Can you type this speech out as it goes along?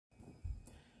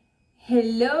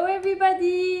Hello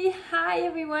everybody, hi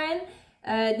everyone,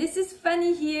 this is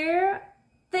Fanny here.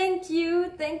 Thank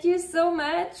you so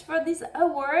much for this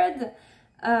award.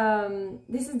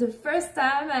 This is the first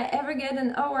time I ever get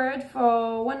an award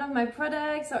for one of my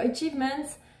products or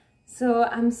achievements, so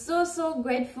I'm so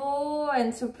grateful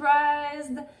and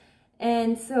surprised.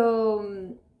 And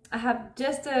so I have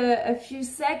just a few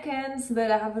seconds,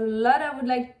 but I have a lot I would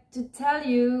like to tell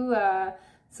you.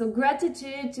 So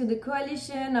gratitude to the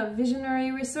Coalition of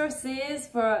Visionary Resources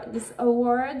for this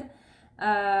award.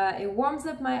 It warms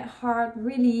up my heart,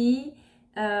 really.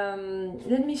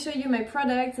 Let me show you my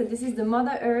product. So this is the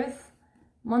Mother Earth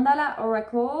Mandala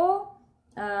Oracle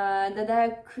that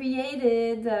I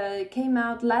created. Came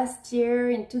out last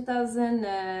year in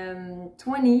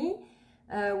 2020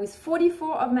 with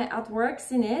 44 of my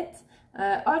artworks in it,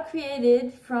 all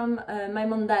created from my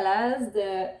mandalas.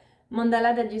 The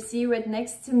mandala that you see right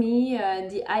next to me,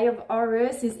 the Eye of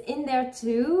Horus, is in there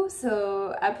too.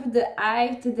 So I put the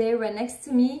eye today right next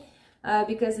to me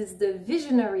because it's the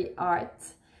visionary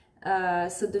art.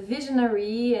 So the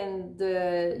visionary and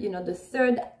the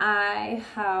third eye,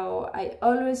 how I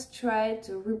always try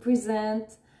to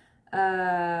represent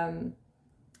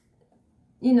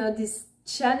these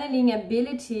channeling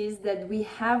abilities that we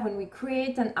have when we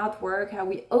create an artwork, how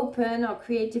we open our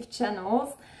creative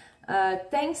channels.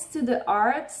 Thanks to the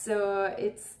art, so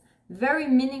it's very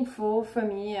meaningful for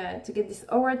me to get this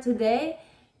award today.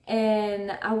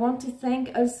 And I want to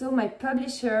thank also my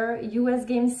publisher, Youss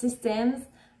Game Systems,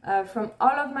 from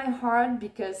all of my heart,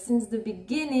 because since the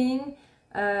beginning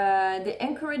they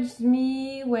encouraged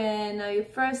me when I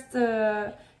first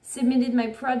submitted my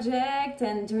project,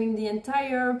 and during the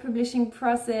entire publishing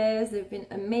process they've been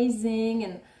amazing,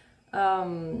 and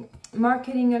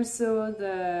marketing also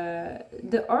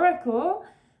the oracle.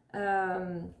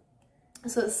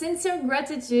 So sincere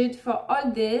gratitude for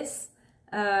all this.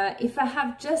 If I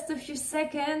have just a few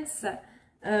seconds,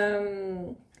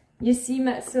 you see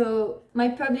my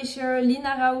publisher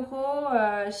Lina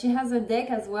Raujo, she has a deck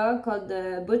as well called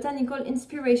the Botanical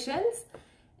Inspirations,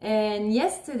 and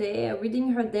yesterday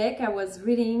reading her deck I was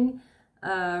reading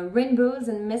Rainbows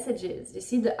and Messages. You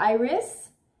see the iris.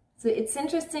 So it's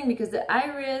interesting because the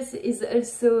iris is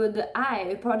also the eye,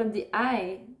 a part of the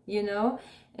eye,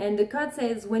 and the card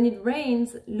says, when it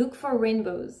rains, look for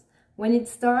rainbows. When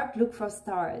it's dark, look for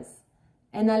stars.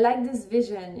 And I like this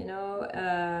vision,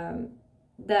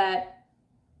 that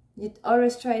you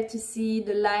always try to see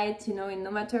the light, in no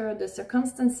matter the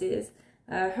circumstances.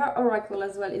 Her oracle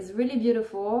as well is really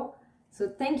beautiful. So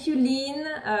thank you, Lynn,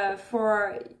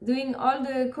 for doing all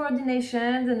the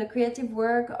coordinations and the creative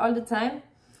work all the time.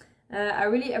 I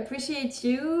really appreciate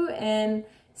you. And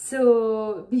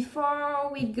so before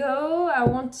we go, I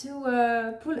want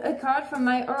to pull a card from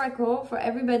my oracle for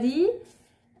everybody,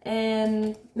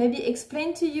 and maybe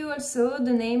explain to you also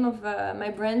the name of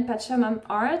my brand, Pachamam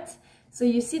Art. So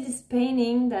you see this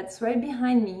painting that's right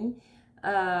behind me,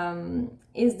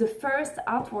 is the first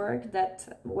artwork that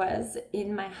was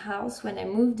in my house when I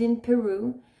moved in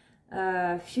Peru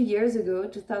a few years ago,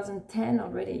 2010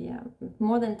 already, yeah,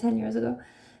 more than 10 years ago.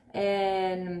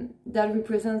 And that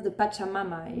represents the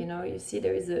Pachamama. You see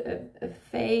there is a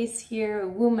face here, a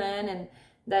woman, and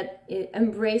that it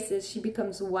embraces, she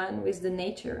becomes one with the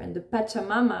nature. And the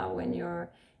Pachamama, when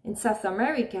you're in South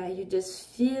America, you just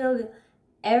feel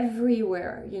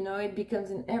everywhere, it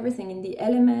becomes in everything, in the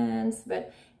elements,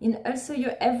 but in also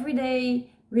your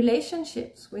everyday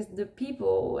relationships with the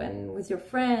people and with your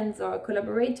friends or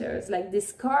collaborators. Like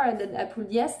this card that I pulled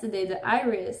yesterday, the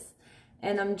iris.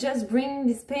 And I'm just bringing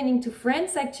this painting to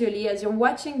France, actually. As you're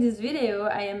watching this video,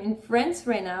 I am in France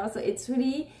right now. So it's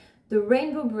really the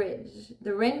Rainbow Bridge.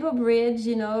 The Rainbow Bridge,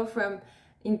 from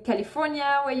in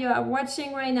California, where you are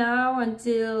watching right now,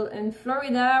 until in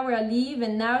Florida, where I live,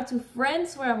 and now to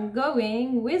France, where I'm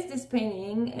going with this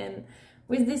painting and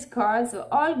with this card. So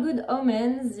all good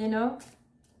omens,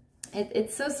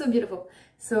 It's so beautiful.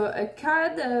 So a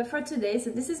card for today. So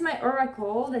this is my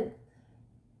oracle that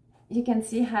you can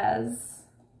see has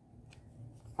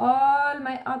all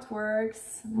my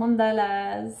artworks,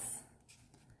 mandalas.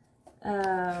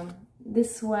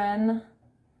 This one,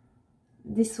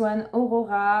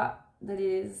 Aurora, that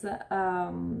is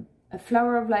a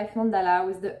flower of life mandala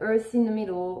with the earth in the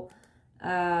middle.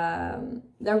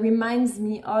 That reminds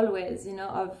me always,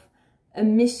 of a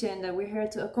mission, that we're here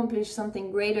to accomplish something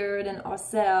greater than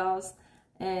ourselves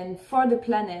and for the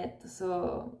planet.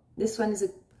 So this one is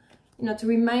to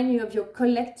remind you of your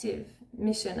collective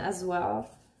mission as well.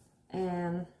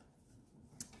 And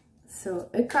so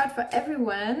a card for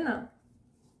everyone.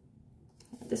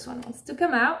 This one wants to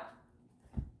come out.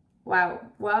 Wow.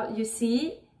 Well, you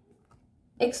see,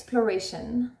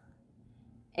 exploration.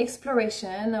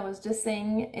 Exploration, I was just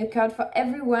saying, a card for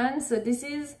everyone. So this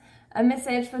is a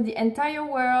message for the entire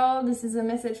world. This is a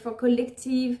message for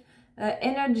collective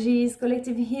energies,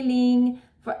 collective healing,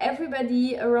 for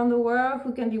everybody around the world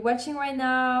who can be watching right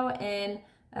now and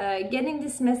getting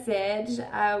this message.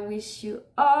 I wish you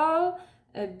all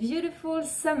a beautiful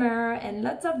summer and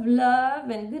lots of love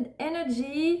and good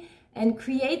energy and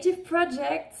creative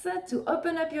projects to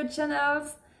open up your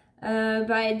channels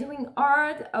by doing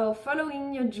art or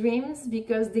following your dreams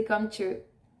because they come true.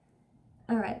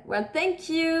 All right, well, thank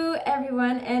you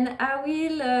everyone, and I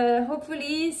will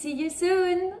hopefully see you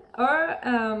soon, or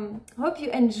hope you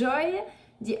enjoy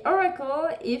the oracle.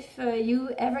 If you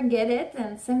ever get it,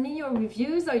 and send me your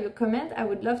reviews or your comment, I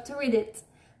would love to read it.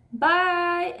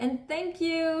 Bye and thank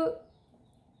you.